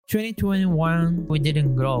2021, we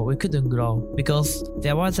didn't grow. We couldn't grow because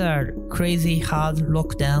there was a crazy hard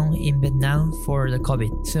lockdown in Vietnam for the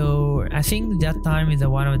COVID. So I think that time is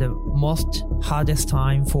one of the most hardest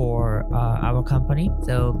time for our company.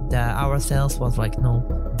 So our sales was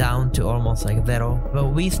down to almost zero. But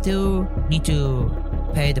we still need to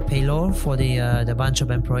pay the payroll for the bunch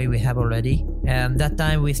of employees we have already. And that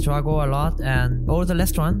time we struggle a lot, and all the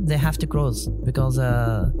restaurants, they have to close because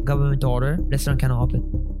government order, restaurant cannot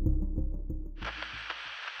open.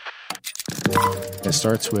 It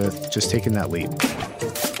starts with just taking that leap.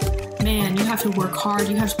 Man, you have to work hard.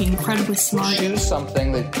 You have to be incredibly smart. Choose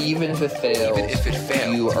something that even if it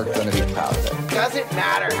fails, you are going to be proud of it. Doesn't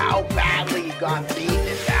matter how badly you got beaten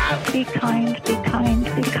in battle. Be kind, be kind,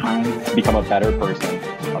 be kind. Become a better person,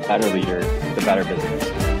 a better leader, the better business.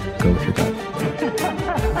 Go with your gut.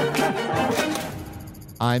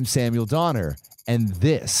 I'm Samuel Donner, and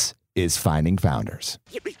this is Finding Founders.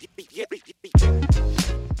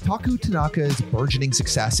 Taku Tanaka's burgeoning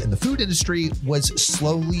success in the food industry was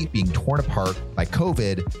slowly being torn apart by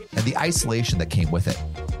COVID and the isolation that came with it.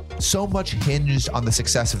 So much hinged on the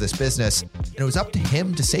success of this business, and it was up to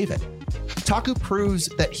him to save it. Taku proves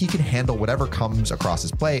that he can handle whatever comes across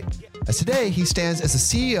his plate, as today he stands as the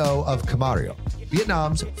CEO of Kamereo,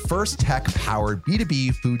 Vietnam's first tech-powered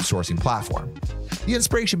B2B food sourcing platform. The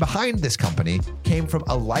inspiration behind this company came from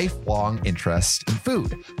a lifelong interest in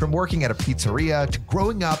food, from working at a pizzeria to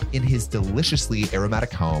growing up in his deliciously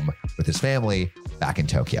aromatic home with his family back in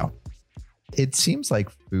Tokyo. It seems like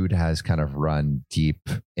food has kind of run deep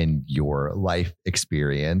in your life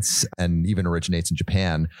experience and even originates in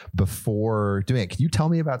Japan. Before doing it, can you tell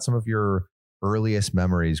me about some of your earliest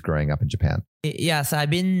memories growing up in Japan? Yes,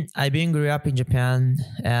 I've been grew up in Japan,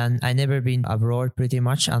 and I never been abroad pretty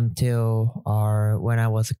much until when I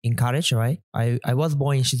was in college, right? I was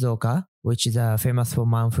born in Shizuoka, which is famous for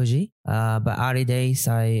Mount Fuji. But early days,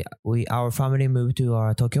 our family moved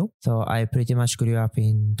to Tokyo, so I pretty much grew up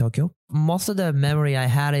in Tokyo. Most of the memory I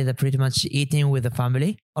had is pretty much eating with the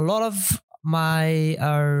family. A lot of my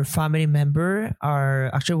family member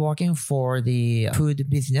are actually working for the food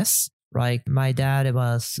business. Like my dad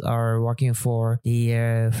was working for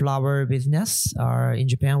the flour business in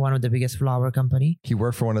Japan, one of the biggest flour company. He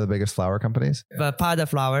worked for one of the biggest flour companies? But part of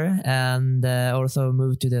flour, and also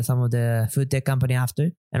moved to some of the food tech company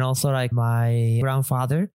after. And also like my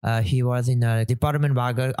grandfather, he was in the Department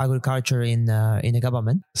of Agriculture in the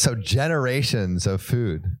government. So generations of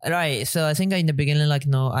food. Right. So I think in the beginning,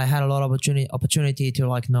 I had a lot of opportunity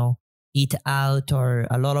to eat out or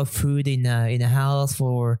a lot of food in the house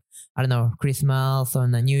for, I don't know, Christmas or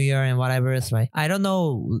the New Year and whatever else, right? I don't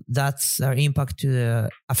know that's impact to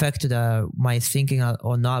affect my thinking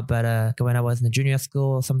or not, but when I was in the junior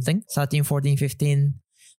school or something, 13, 14, 15,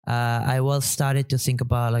 I was started to think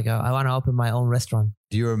about I want to open my own restaurant.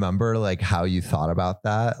 Do you remember how you thought about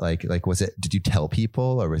that? Like did you tell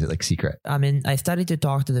people or was it secret? I mean, I started to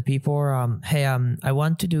talk to the people, hey, I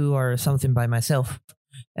want to do something by myself.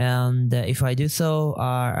 And if I do so,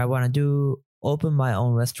 I want to open my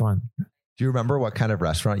own restaurant. Do you remember what kind of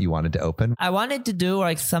restaurant you wanted to open? I wanted to do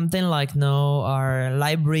something our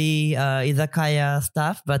library, izakaya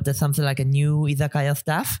stuff, but something like a new izakaya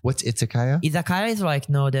stuff. What's izakaya? Izakaya is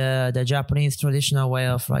the Japanese traditional way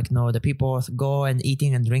of the people go and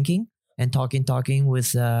eating and drinking and talking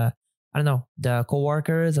with, I don't know, the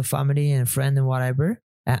coworkers, the family and friend and whatever,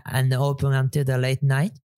 and open until the late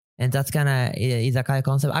night. And that's kind of izakaya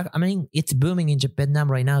concept. I mean, it's booming in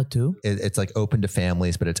Vietnam right now too. It's open to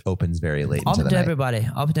families, but it opens very late into the night.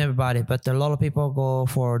 Open to everybody. But a lot of people go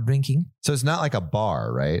for drinking. So it's not like a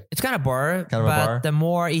bar, right? It's kind of bar, kind of a bar? The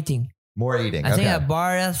more eating. More eating. I think a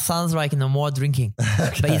bar sounds like more drinking.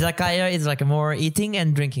 Okay. But izakaya is more eating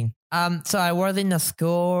and drinking. So I was in a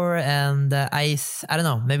school and I don't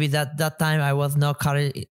know, maybe that time I was not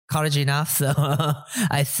college enough, so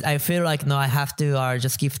I feel I have to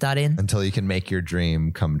just keep studying until you can make your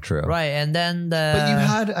dream come true. Right, and then but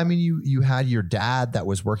you had your dad that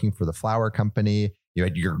was working for the flour company. You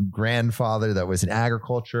had your grandfather that was in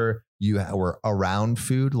agriculture. You were around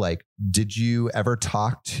food. Did you ever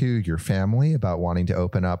talk to your family about wanting to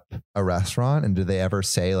open up a restaurant? And did they ever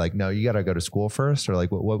say no, you got to go to school first? Or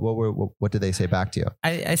what did they say back to you?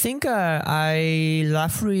 I think I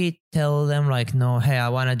roughly tell them no, hey, I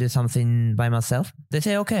want to do something by myself. They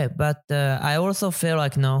say, okay. But I also feel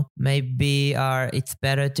no, maybe it's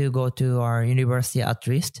better to go to our university at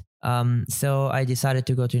least. So I decided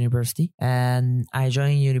to go to university and I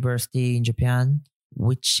joined university in Japan,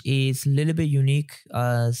 which is a little bit unique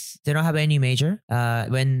as they don't have any major.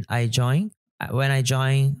 When I joined, when I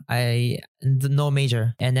join, no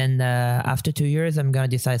major. And then after 2 years, I'm going to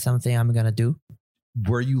decide something I'm going to do.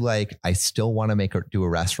 Were you like, I still want to do a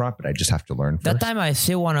restaurant, but I just have to learn first? That time I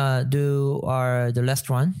still want to do the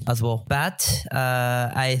restaurant as well. But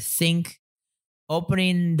I think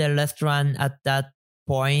opening the restaurant at that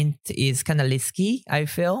point is kind of risky. I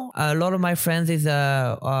feel a lot of my friends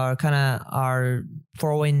are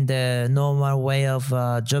following the normal way of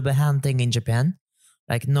job hunting in Japan.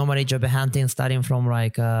 Like normally job hunting starting from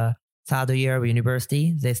like third year of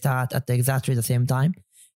university, they start at exactly the same time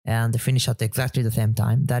and they finish at exactly the same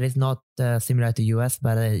time. That is not similar to US,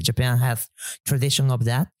 but Japan has tradition of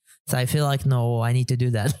that. So I feel like, no, I need to do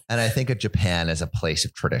that. And I think of Japan as a place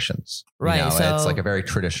of traditions. Right. You know, so, it's like a very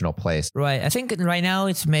traditional place. Right. I think right now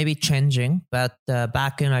it's maybe changing, but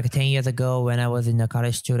back in like 10 years ago when I was in a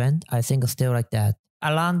college student, I think it's still like that.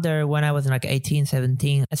 Around there when I was like 18,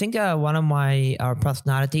 17, I think one of my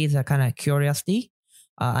personalities are kind of curiosity.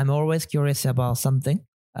 I'm always curious about something.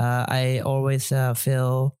 I always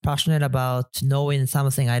feel passionate about knowing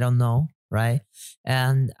something I don't know, right?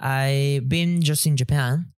 And I've been just in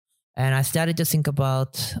Japan and I started to think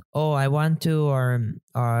about, I want to or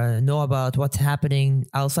know about what's happening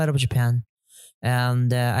outside of Japan.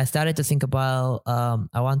 And I started to think about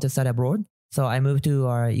I want to study abroad. So I moved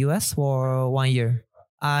to US for 1 year.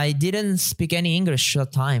 I didn't speak any English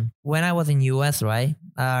at the time. When I was in US, right?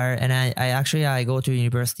 And I go to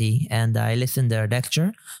university and I listen to their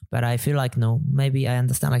lecture, but I feel like, no, maybe I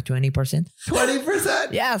understand like 20%.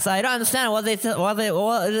 20%? Yes, I don't understand what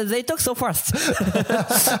they talk so fast.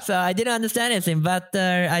 So I didn't understand anything, but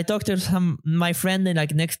I talked to my friend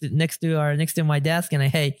like next to my desk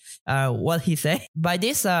and what he say. By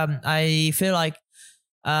this, I feel like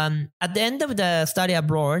at the end of the study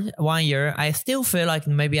abroad 1 year, I still feel like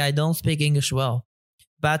maybe I don't speak English well.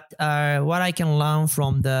 But what I can learn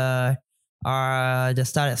from the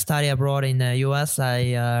study abroad in the US,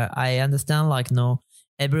 I understand like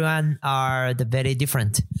everyone are very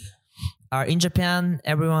different. In Japan,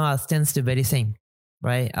 everyone tends to be the same,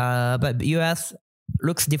 right? But US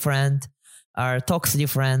looks different. Talks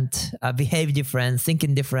different, behave different,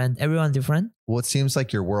 thinking different, everyone different. Well, it seems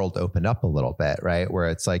like your world opened up a little bit, right? Where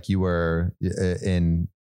it's like you were in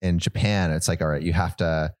Japan. It's like, all right, you have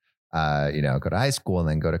to, go to high school and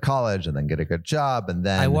then go to college and then get a good job. And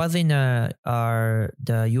then I was in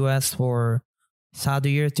the US for third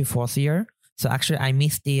year to fourth year. So actually I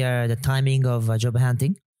missed the timing of job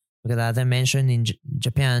hunting because as I mentioned in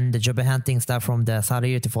Japan, the job hunting starts from the third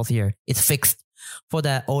year to fourth year. It's fixed for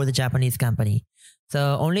all the Japanese company.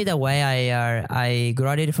 So only the way I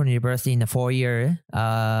graduated from university in the 4 year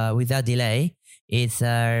without delay is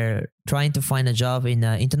trying to find a job in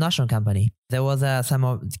an international company. There was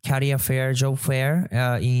some career fair, job fair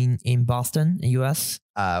in Boston, US.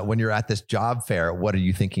 When you're at this job fair, what are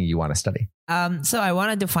you thinking you want to study? So I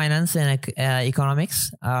want to do finance and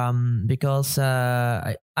economics because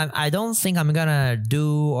I don't think I'm going to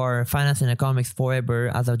do finance and economics forever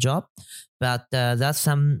as a job. But that's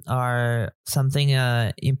something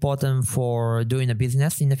important for doing a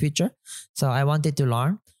business in the future. So I wanted to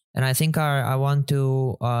learn. And I think I want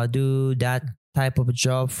to do that type of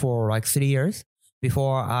job for like 3 years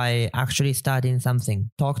before I actually start in something.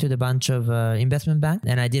 Talk to the bunch of investment bank.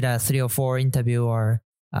 And I did a 3 or 4 interview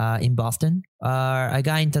in Boston. I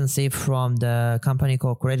got internship from the company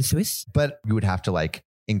called Credit Suisse. But you would have to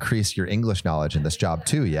increase your English knowledge in this job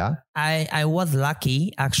too, yeah? I was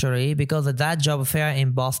lucky actually because of that job fair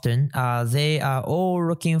in Boston, they are all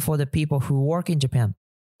looking for the people who work in Japan.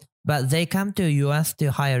 But they come to US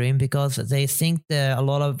to hiring because they think there are a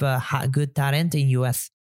lot of good talent in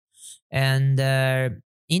US. And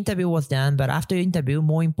interview was done, but after interview,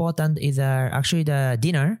 more important is actually the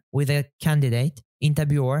dinner with a candidate,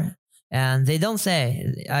 interviewer. And they don't say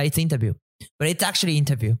it's interview. But it's actually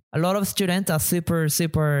interview. A lot of students are super,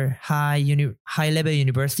 super high level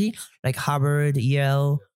university, like Harvard,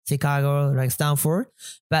 Yale, Chicago, like Stanford.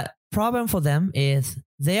 But problem for them is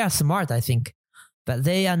they are smart, I think. But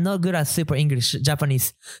they are not good at super English,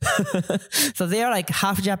 Japanese. So they are like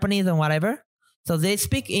half Japanese and whatever. So they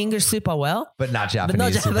speak English super well. But not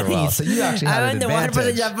Japanese. Super well. So you actually have an advantage. I'm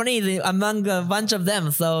the 1% Japanese among a bunch of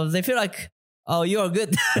them. So they feel like, oh, you are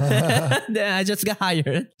good. Then I just got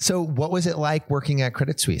hired. So what was it like working at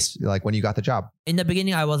Credit Suisse? Like when you got the job? In the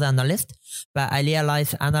beginning, I was an analyst, but I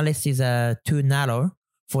realized analyst is too narrow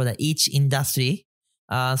for each industry.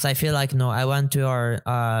 So I feel like, I want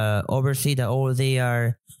to oversee all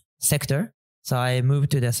the sector. So I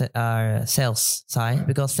moved to the sales side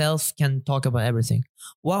because sales can talk about everything.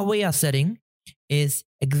 What we are selling is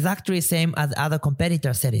exactly the same as other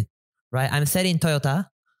competitors selling, right? I'm selling Toyota.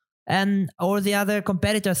 And all the other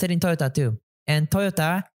competitors selling Toyota too. And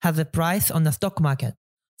Toyota has a price on the stock market.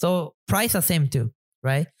 So price are same too,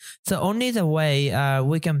 right? So only the way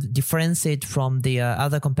we can differentiate from the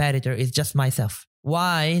other competitor is just myself.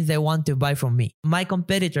 Why they want to buy from me. My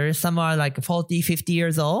competitors, some are like 40, 50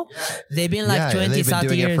 years old. They've been like 20,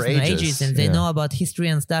 30 years for ages, and they know about history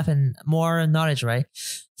and stuff and more knowledge, right?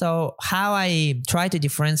 So how I try to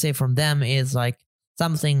differentiate from them is like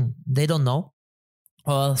something they don't know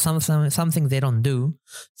or something they don't do.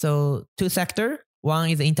 So two sector,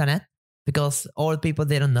 one is the internet because all people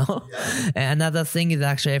they don't know. And another thing is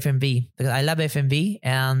actually F&B because I love F&B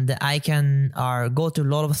and I can go to a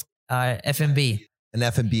lot of F&B. And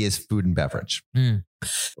F&B is food and beverage.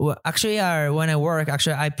 Well, actually, when I work,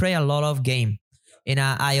 I play a lot of game in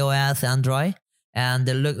iOS, Android, and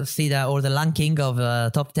see the ranking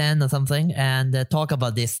of top 10 or something, and talk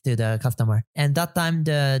about this to the customer. And that time,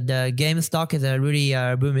 the game stock is really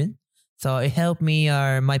booming, so it helped me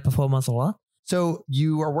my performance a lot. So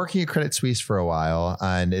you are working at Credit Suisse for a while,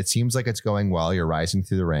 and it seems like it's going well. You're rising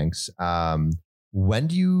through the ranks. When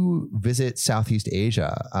do you visit Southeast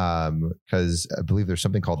Asia? Because I believe there's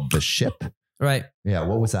something called the ship. Right. Yeah.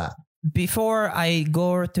 What was that? Before I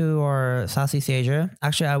go to Southeast Asia,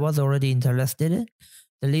 actually, I was already interested.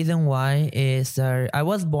 The reason why is I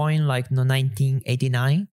was born like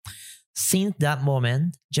 1989. Since that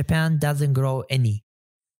moment, Japan doesn't grow any.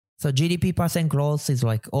 So GDP percent growth is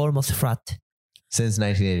like almost flat. Since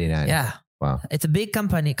 1989. Yeah. Wow. It's a big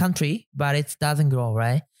country, but it doesn't grow,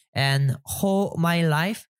 right? And whole my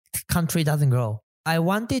life, country doesn't grow. I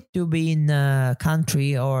wanted to be in a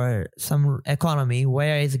country or some economy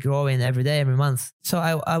where it's growing every day, every month. So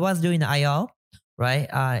I was doing IR,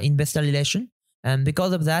 right? Investor relation. And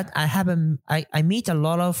because of that, I meet a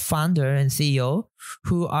lot of founder and CEO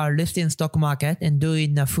who are listed in stock market and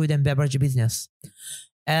doing the food and beverage business.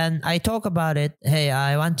 And I talk about it. Hey,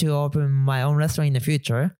 I want to open my own restaurant in the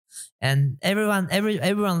future. And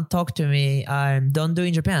everyone talk to me. Don't do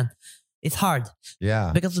in Japan. It's hard.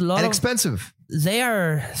 Yeah, because expensive. They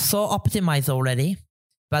are so optimized already,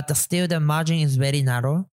 but still the margin is very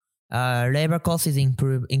narrow. Labor cost is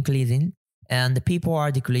increasing, and the people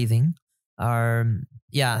are decreasing.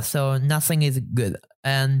 So nothing is good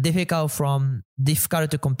and difficult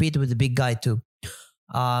to compete with the big guy too.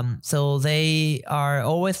 So they are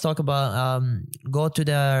always talk about go to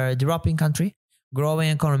the developing country, growing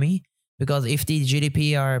economy, because if the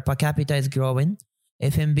GDP or per capita is growing,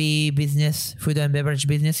 F&B business, food and beverage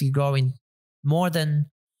business is growing more than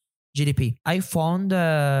GDP. I found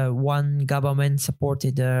one government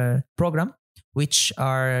supported program which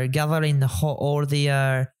are gathering all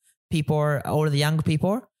the young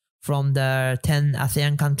people from the 10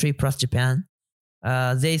 ASEAN country plus Japan.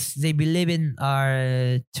 They believe in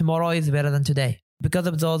tomorrow is better than today. Because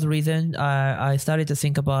of those reasons, I started to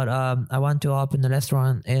think about I want to open a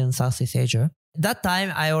restaurant in Southeast Asia. That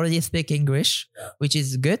time, I already speak English, which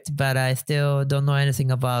is good, but I still don't know anything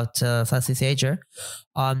about Southeast Asia.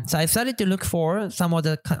 So I started to look for some of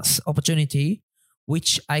the opportunity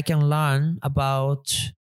which I can learn about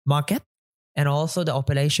market and also the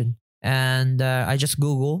operation. And I just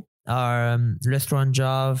Google restaurant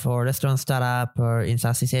job or restaurant startup or in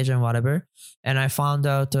Southeast Asia and whatever. And I found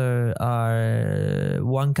out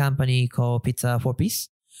one company called Pizza 4 Piece.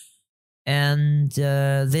 And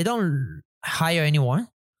they don't hire anyone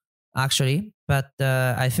actually, but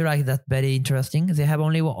I feel like that's very interesting. They have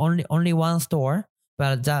only one store,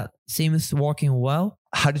 but that seems working well.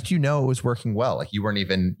 How did you know it was working well? Like you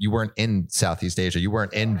weren't in Southeast Asia. You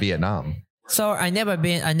weren't in Vietnam. So I never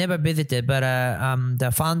visited, but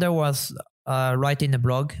the founder was writing a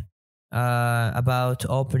blog about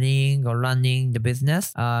opening or running the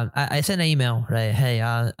business. I sent an email, right? Hey,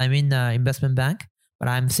 I'm in the investment bank, but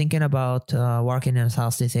I'm thinking about working in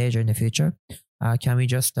Southeast Asia in the future. Can we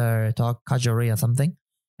just talk casually or something?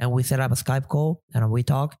 And we set up a Skype call and we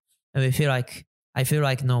talk. And I feel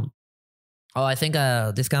like no. Oh, I think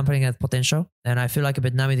this company has potential, and I feel like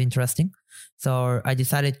Vietnam is interesting. So I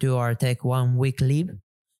decided to take 1 week leave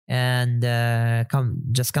and come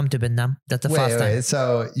to Vietnam. That's the first time.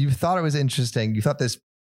 So you thought it was interesting. You thought this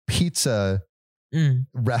pizza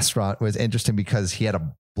restaurant was interesting because he had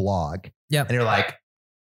a blog. Yeah, and you're like,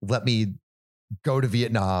 let me go to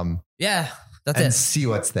Vietnam. Yeah, and see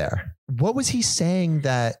what's there. What was he saying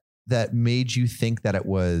that made you think that it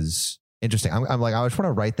was interesting? I'm like, I just want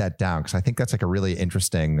to write that down because I think that's like a really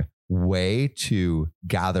interesting way to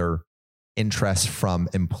gather interest from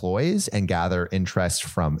employees and gather interest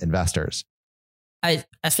from investors. I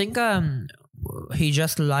think he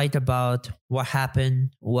just lied about what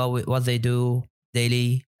happened, what they do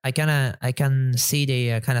daily, I can see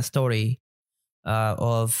the kind of story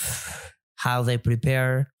of how they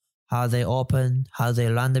prepare, how they open, how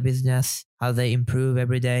they run the business, how they improve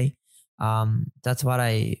every day. That's what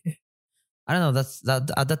I don't know.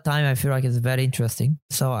 That at that time I feel like it's very interesting.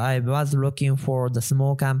 So I was looking for the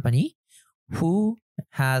small company who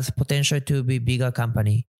has potential to be bigger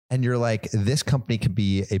company. And you're like, this company could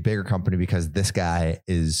be a bigger company because this guy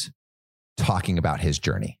is talking about his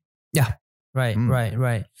journey. Yeah. Right.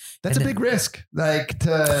 That's a big risk, like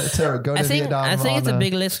to go to Vietnam. I think it's a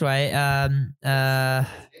big risk, right?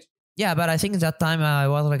 Yeah, but I think at that time I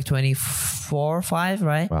was like 24, 5,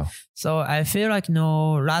 right? Wow. So I feel like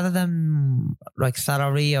rather than like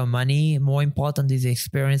salary or money, more important is the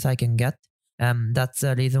experience I can get. That's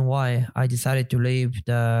the reason why I decided to leave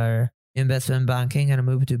the investment banking and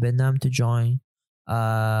move to Vietnam to join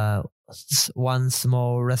one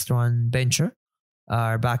small restaurant venture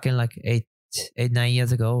back in like 9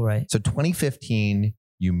 years ago, right? So 2015,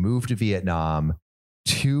 you moved to Vietnam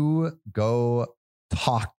to go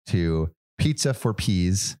talk to Pizza for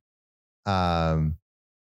Peas in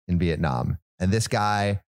Vietnam. And this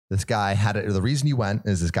guy had the reason you went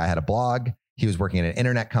is this guy had a blog. He was working at an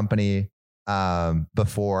internet company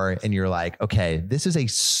before, and you're like, okay, this is a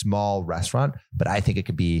small restaurant, but I think it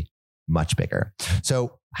could be much bigger.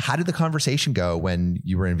 So how did the conversation go when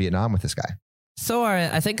you were in Vietnam with this guy? So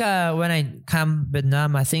I think when I come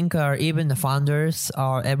Vietnam, I think even the founders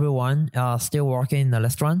or everyone still working in the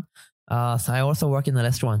restaurant. So I also work in the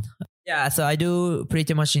restaurant. Yeah, so I do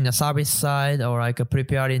pretty much in the service side, or like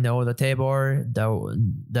preparing all the table,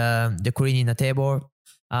 the cleaning the table.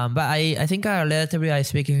 But I think relatively I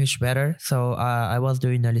speak English better. So I was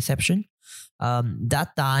doing the reception.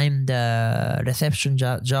 That time the reception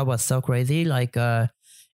job was so crazy. Like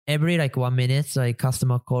every like 1 minute, like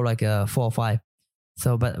customer call like 4 or 5.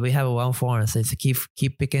 So, but we have one phone, so it's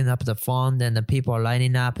keep picking up the phone, and the people are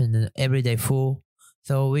lining up, and every day full.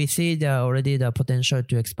 So we see already the potential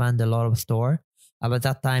to expand a lot of store. But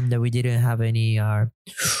that time that we didn't have any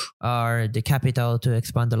the capital to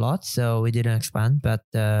expand a lot, so we didn't expand. But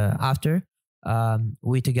after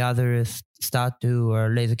we together start to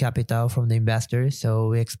raise the capital from the investors, so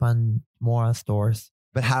we expand more stores.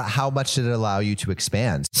 But how much did it allow you to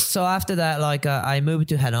expand? So after that, like I moved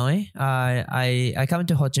to Hanoi. I come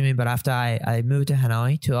to Ho Chi Minh, but after I moved to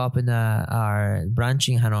Hanoi to open our branch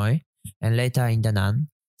in Hanoi and later in Da Nang.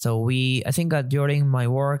 So I think during my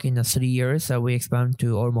work in the 3 years, we expand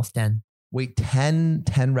to almost 10. Wait, 10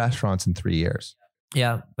 restaurants in 3 years?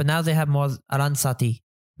 Yeah, but now they have more around 30.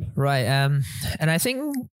 Right. And I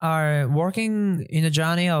think our working in the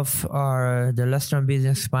journey of the restaurant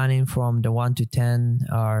business expanding from the 1 to 10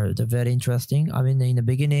 are very interesting. I mean, in the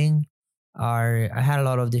beginning, I had a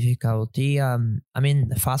lot of difficulty.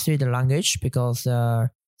 Firstly, the language, because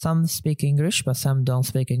some speak English, but some don't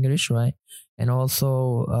speak English, right? And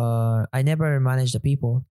also, I never managed the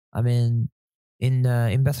people. I mean, in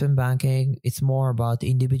investment banking, it's more about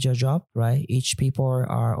individual job, right? Each people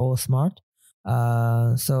are all smart.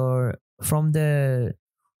 So from the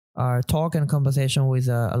talk and conversation with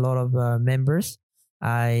a lot of members,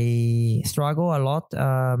 I struggle a lot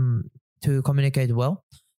to communicate well.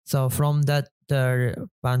 So from that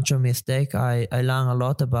bunch of mistake, I learn a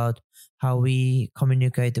lot about how we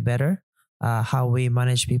communicate better, how we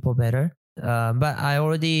manage people better. But I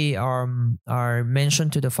already are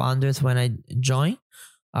mentioned to the founders when I join.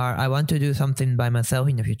 I want to do something by myself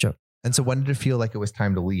in the future. And so when did it feel like it was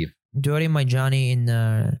time to leave? During my journey in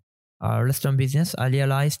restaurant business, I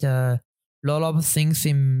realized a lot of things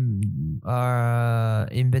in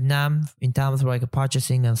Vietnam in terms of like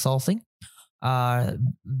purchasing and sourcing are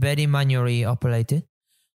very manually operated.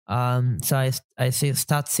 So I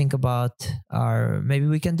start to think about maybe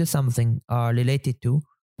we can do something related to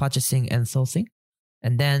purchasing and sourcing.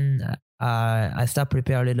 And then I start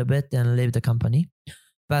prepare a little bit and leave the company.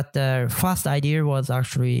 But the first idea was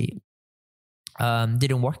actually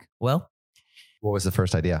didn't work well. What was the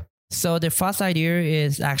first idea? So the first idea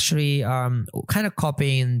is actually kind of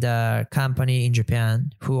copying the company in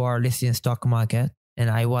Japan who are listed in stock market, and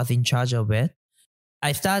I was in charge of it.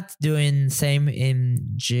 I started doing same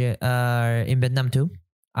in Vietnam too.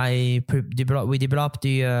 We developed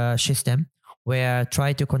the system where I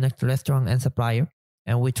try to connect the restaurant and supplier,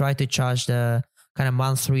 and we try to charge the kind of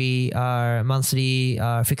monthly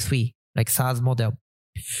fixed fee like SaaS model.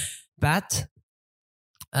 But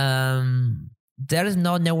there is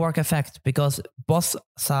no network effect because both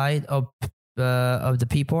sides of the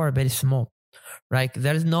people are very small. Like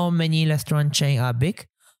there is no many restaurant chain are big,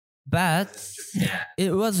 but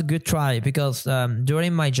it was a good try because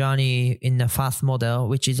during my journey in the fast model,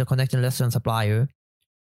 which is a connected restaurant supplier,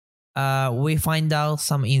 we find out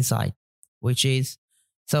some insight, which is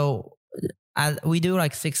so we do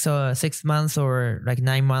like 6 months or like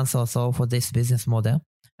 9 months or so for this business model,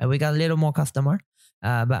 and we got a little more customer.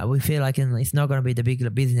 But we feel like it's not going to be the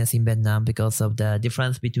big business in Vietnam because of the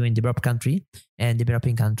difference between developed country and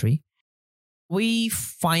developing country. We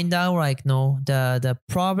find out like no, the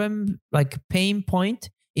problem, like pain point,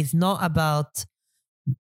 is not about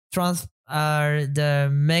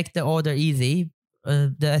make the order easy.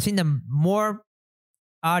 I think the more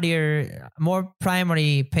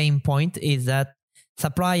primary pain point is that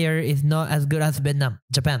supplier is not as good as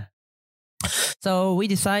Japan. So we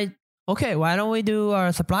decide, okay, why don't we do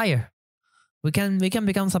our supplier? We can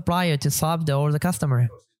become supplier to solve all the customer.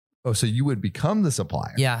 Oh, so you would become the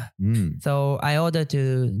supplier? Yeah. So I order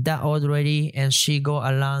to that already, and she go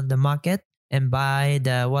around the market and buy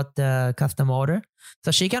what the customer order.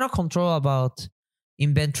 So she cannot control about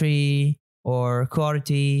inventory or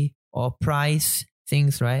quality or price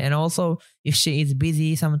things, right? And also if she is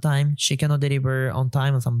busy sometime, she cannot deliver on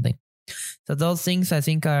time or something. So those things I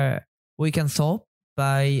think we can solve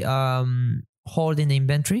by holding the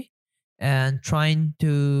inventory and trying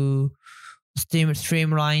to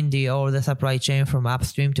streamline all the supply chain from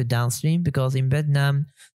upstream to downstream, because in Vietnam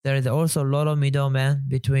there is also a lot of middlemen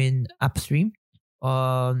between upstream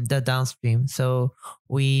the downstream. So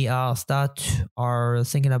we start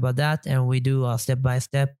thinking about that, and we do step by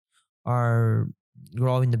step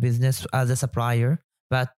growing the business as a supplier,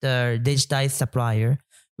 but digitized supplier,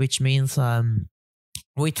 which means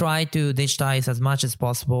we try to digitize as much as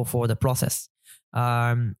possible for the process.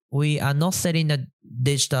 We are not selling the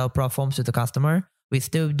digital platforms to the customer. We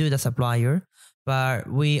still do the supplier, but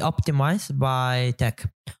we optimize by tech.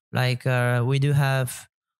 Like we do have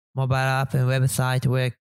mobile app and website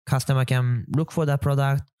where customer can look for the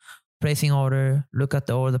product, placing order, look at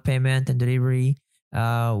all the payment and delivery,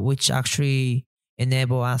 which actually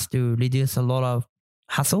enable us to reduce a lot of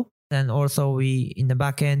hassle. And also we, in the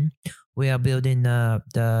back end, we are building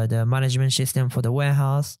the management system for the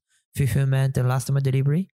warehouse, fulfillment, and last mile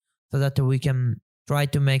delivery, so that we can try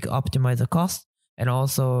to optimize the cost and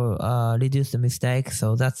also reduce the mistake.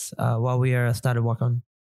 So that's what we are started work on.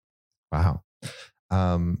 Wow.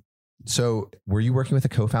 So were you working with a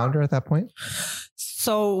co-founder at that point?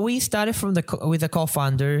 So we started with the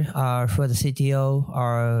co-founder for the CTO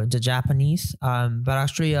or the Japanese, but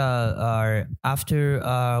actually after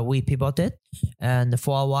we pivoted, and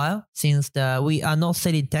for a while, since we are not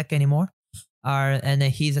selling tech anymore, and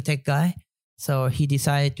he's a tech guy, so he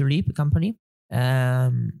decided to leave the company.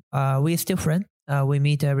 We're still friends. We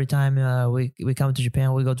meet every time we come to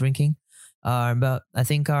Japan. We go drinking, but I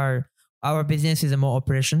think our business is a more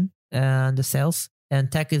operation and the sales,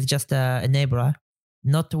 and tech is just an enabler.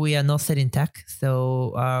 We are not selling tech,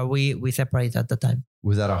 so we separate at the time.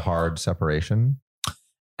 Was that a hard separation?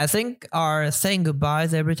 I think saying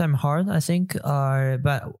goodbyes every time hard. I think,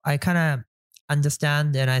 but I kind of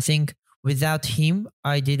understand, and I think without him,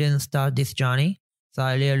 I didn't start this journey. So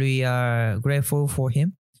I really are grateful for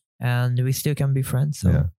him, and we still can be friends.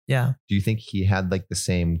 So yeah. Do you think he had like the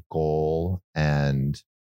same goal and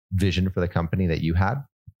vision for the company that you had?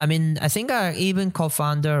 I mean, I think even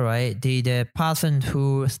co-founder, right? The person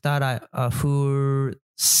who start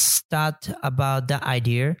about the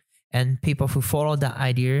idea and people who follow the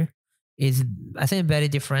idea is, I think, very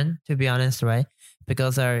different, to be honest, right?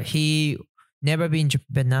 Because he never been to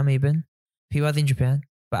Vietnam even. He was in Japan,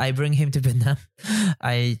 but I bring him to Vietnam.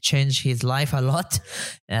 I changed his life a lot,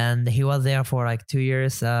 and he was there for like 2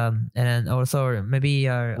 years. And also maybe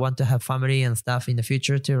want to have family and stuff in the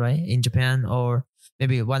future too, right? In Japan, or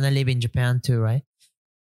maybe want to live in Japan too, right?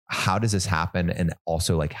 How does this happen? And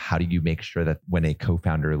also, like, how do you make sure that when a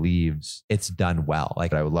co-founder leaves, it's done well?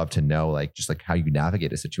 Like, I would love to know, like, just like how you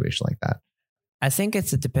navigate a situation like that. I think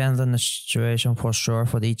it depends on the situation for sure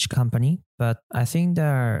for each company. But I think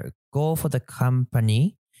the goal for the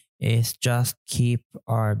company is just keep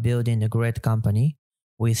building a great company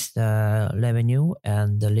with the revenue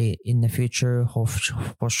and in the future,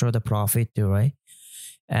 for sure, the profit too, right?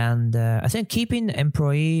 And I think keeping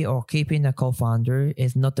employee or keeping a co-founder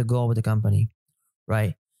is not the goal of the company,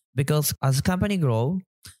 right? Because as the company grow,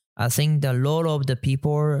 I think the role of the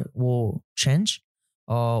people will change.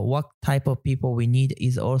 What type of people we need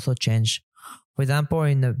is also change. For example,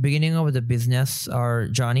 in the beginning of the business or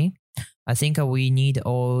journey, I think we need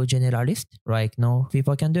all generalists, right? No,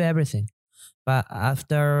 people can do everything. But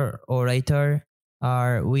after or later,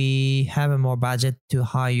 we have a more budget to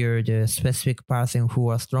hire the specific person who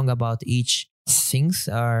are strong about each things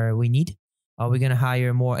we need. We're going to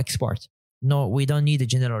hire more experts. No, we don't need a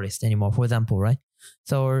generalist anymore, for example, right?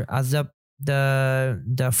 So as the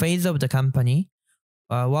the phase of the company,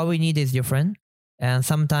 what we need is different, and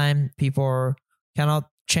sometimes people cannot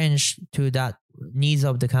change to that needs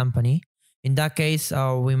of the company. In that case,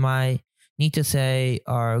 we might need to say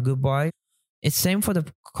goodbye. It's same for the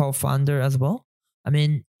co-founder as well. I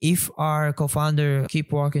mean, if our co-founder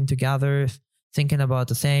keep working together, thinking about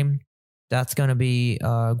the same, that's gonna be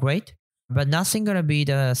great. But nothing gonna be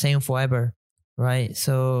the same forever, right?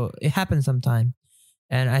 So it happens sometime,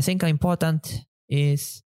 and I think important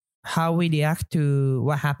is how we react to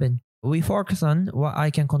what happened. We focus on what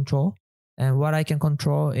I can control, and what I can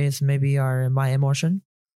control is maybe my emotion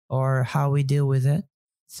or how we deal with it.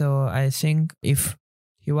 So I think if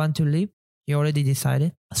you want to leave, you already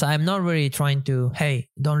decided. So I'm not really trying to, hey,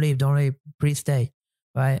 don't leave, please stay,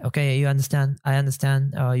 right? Okay, you understand. I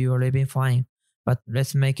understand you are living fine, but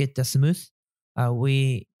let's make it smooth.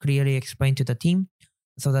 We clearly explain to the team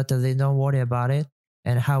so that they don't worry about it,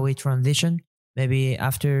 and how we transition. Maybe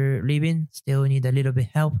after leaving, still need a little bit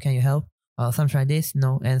help. Can you help? Something like this,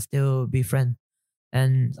 no, and still be friends.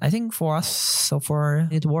 And I think for us, so far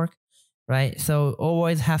it worked, right? So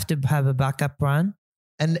always have to have a backup plan.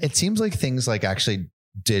 And it seems like things like actually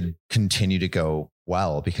did continue to go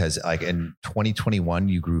well, because like in 2021,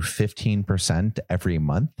 you grew 15% every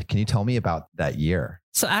month. Can you tell me about that year?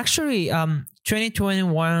 So actually,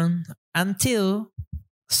 2021 until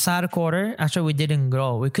third quarter, actually we didn't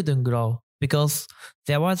grow. We couldn't grow because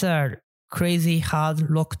there was a crazy hard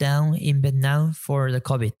lockdown in Vietnam for the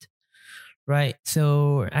COVID, right?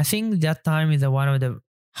 So I think that time is one of the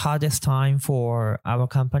hardest time for our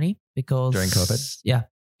company because during COVID. Yeah.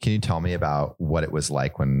 Can you tell me about what it was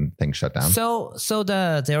like when things shut down? So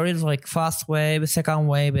there is like first wave, second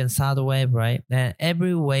wave, and third wave, right? And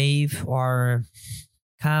every wave or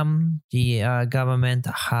the government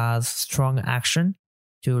has strong action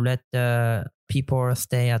to let the people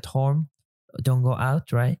stay at home, don't go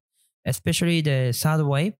out, right? Especially the third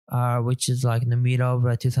wave, which is like in the middle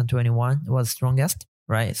of 2021, was strongest,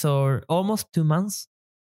 right? So almost 2 months,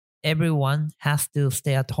 everyone has to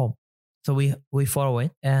stay at home. So we follow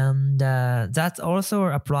it, and that also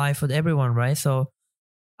apply for everyone, right? So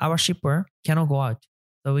our shipper cannot go out,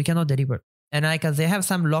 so we cannot deliver. And like they have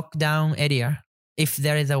some lockdown area. If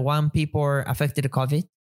there is one people affected COVID,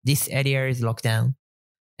 this area is locked down,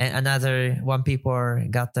 and another one people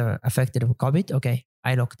got affected with COVID. Okay,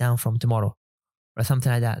 I lock down from tomorrow, or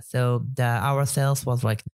something like that. So our sales was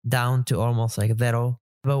like down to almost like zero,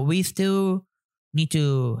 but we still need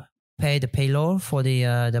to pay the payroll for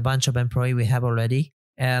the bunch of employee we have already.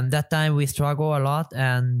 And that time we struggle a lot,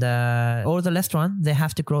 and all the restaurant, they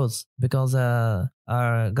have to close because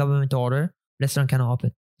our government order, restaurant cannot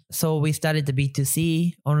open. So we started the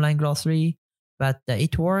B2C online grocery, but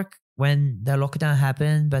it worked when the lockdown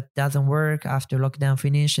happened, but doesn't work after lockdown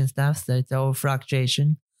finish and stuff. So it's all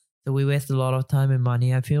fluctuation. So we waste a lot of time and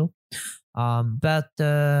money, I feel. But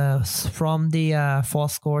from the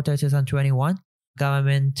fourth quarter 2021,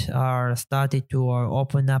 government started to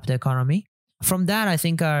open up the economy. From that, I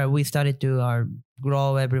think we started to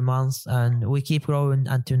grow every month, and we keep growing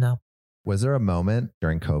until now. Was there a moment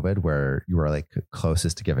during COVID where you were like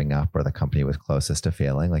closest to giving up, or the company was closest to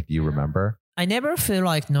failing? Like, do you remember? I never feel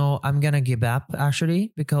like, no, I'm going to give up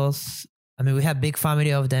actually, because I mean, we have big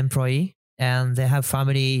family of the employee and they have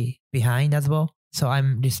family behind as well. So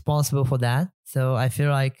I'm responsible for that. So I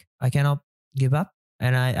feel like I cannot give up.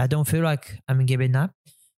 And I don't feel like I'm giving up.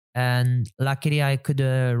 And luckily, I could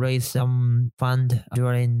raise some fund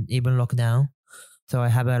during even lockdown. So I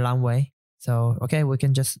have a long way. So, okay, we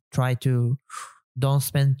can just try to don't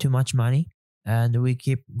spend too much money. And we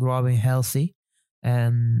keep growing healthy.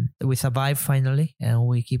 And we survive finally. And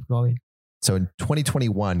we keep growing. So in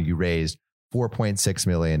 2021, you raised $4.6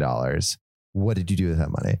 million. What did you do with that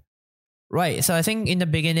money? Right. So I think in the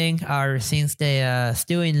beginning, since they are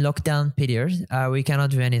still in lockdown period, we cannot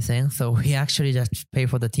do anything. So we actually just pay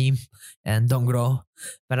for the team and don't grow.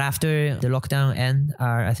 But after the lockdown end,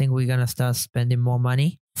 I think we're going to start spending more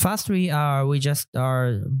money. First, we just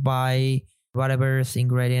buy whatever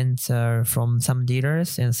ingredients from some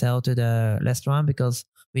dealers and sell to the restaurant because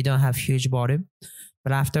we don't have huge volume.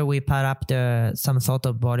 But after we put up some sort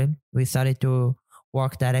of volume, we started to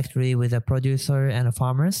work directly with the producer and the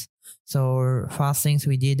farmers. So first things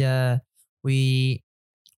we did, we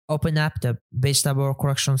opened up the vegetable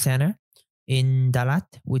collection center in Dalat,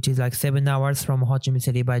 which is like 7 hours from Ho Chi Minh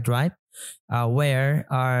City by drive, where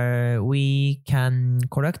we can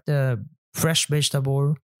collect the fresh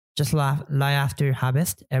vegetable just right after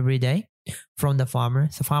harvest every day from the farmer.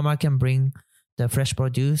 So farmer can bring the fresh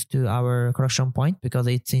produce to our collection point because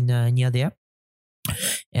it's in near there.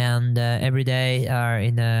 And every day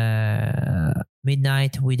in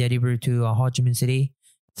midnight, we deliver to Ho Chi Minh City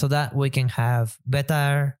so that we can have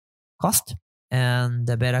better cost and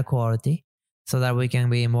the better quality so that we can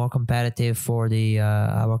be more competitive for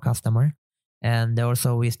our customer. And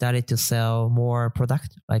also we started to sell more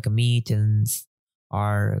product like meat and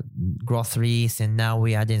our groceries, and now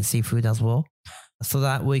we add in seafood as well, so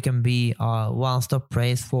that we can be a one-stop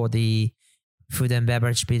place for the food and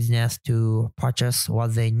beverage business to purchase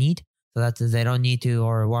what they need, so that they don't need to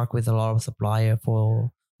or work with a lot of supplier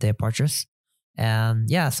for their purchase. And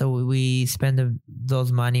yeah, so we spend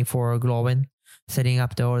those money for growing, setting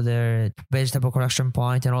up the vegetable collection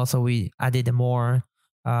point, and also we added more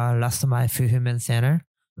last mile fulfillment center,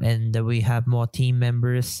 and we have more team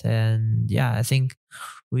members. And yeah, I think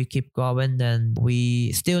we keep going, and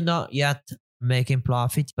we still not yet making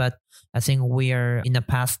profit, but I think we are in a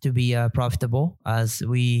path to be profitable as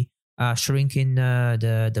we are shrinking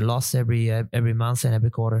the loss every month and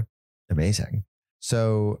every quarter. Amazing.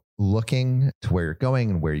 So looking to where you're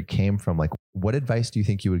going and where you came from, like what advice do you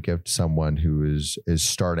think you would give to someone who is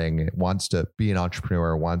starting, wants to be an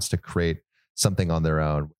entrepreneur, wants to create something on their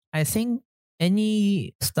own? I think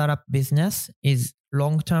any startup business is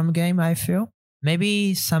long-term game, I feel.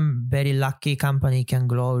 Maybe some very lucky company can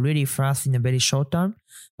grow really fast in a very short term,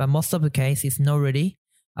 but most of the case it's not really.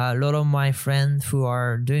 A lot of my friends who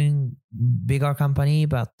are doing bigger company,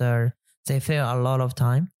 but they fail a lot of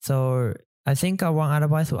time. So I think one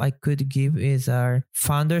advice I could give is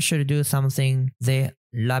founders should do something they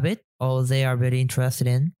love it, or they are very interested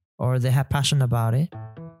in, or they have passion about it.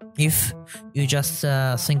 If you just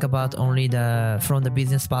think about only from the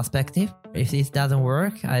business perspective, if it doesn't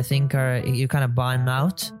work, I think you kind of burn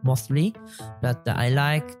out mostly. But I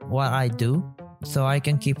like what I do, so I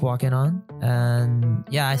can keep working on. And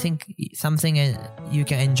yeah, I think something you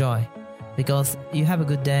can enjoy, because you have a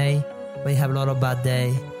good day, but you have a lot of bad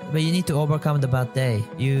day. But you need to overcome the bad day.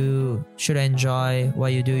 You should enjoy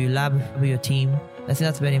what you do. You love your team. I think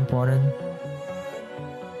that's very important.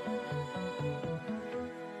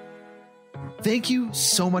 Thank you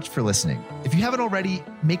so much for listening. If you haven't already,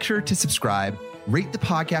 make sure to subscribe, rate the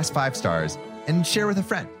podcast 5 stars, and share with a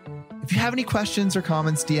friend. If you have any questions or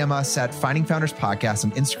comments, DM us at Finding Founders Podcast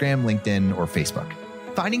on Instagram, LinkedIn, or Facebook.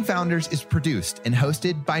 Finding Founders is produced and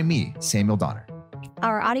hosted by me, Samuel Donner.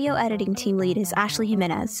 Our audio editing team lead is Ashley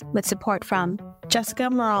Jimenez, with support from Jessica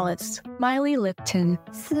Morales, Miley Lipton,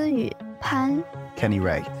 Siyu Pan, Kenny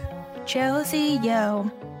Wright, Josie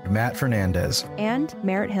Yo, Matt Fernandez, and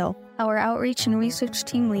Merritt Hill. Our outreach and research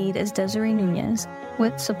team lead is Desiree Nunez,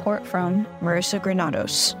 with support from Marissa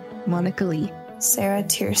Granados, Monica Lee, Sarah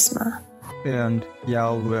Tiersma, and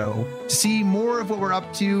Yao Will. To see more of what we're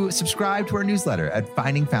up to, subscribe to our newsletter at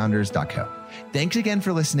findingfounders.co. Thanks again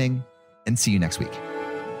for listening, and see you next week.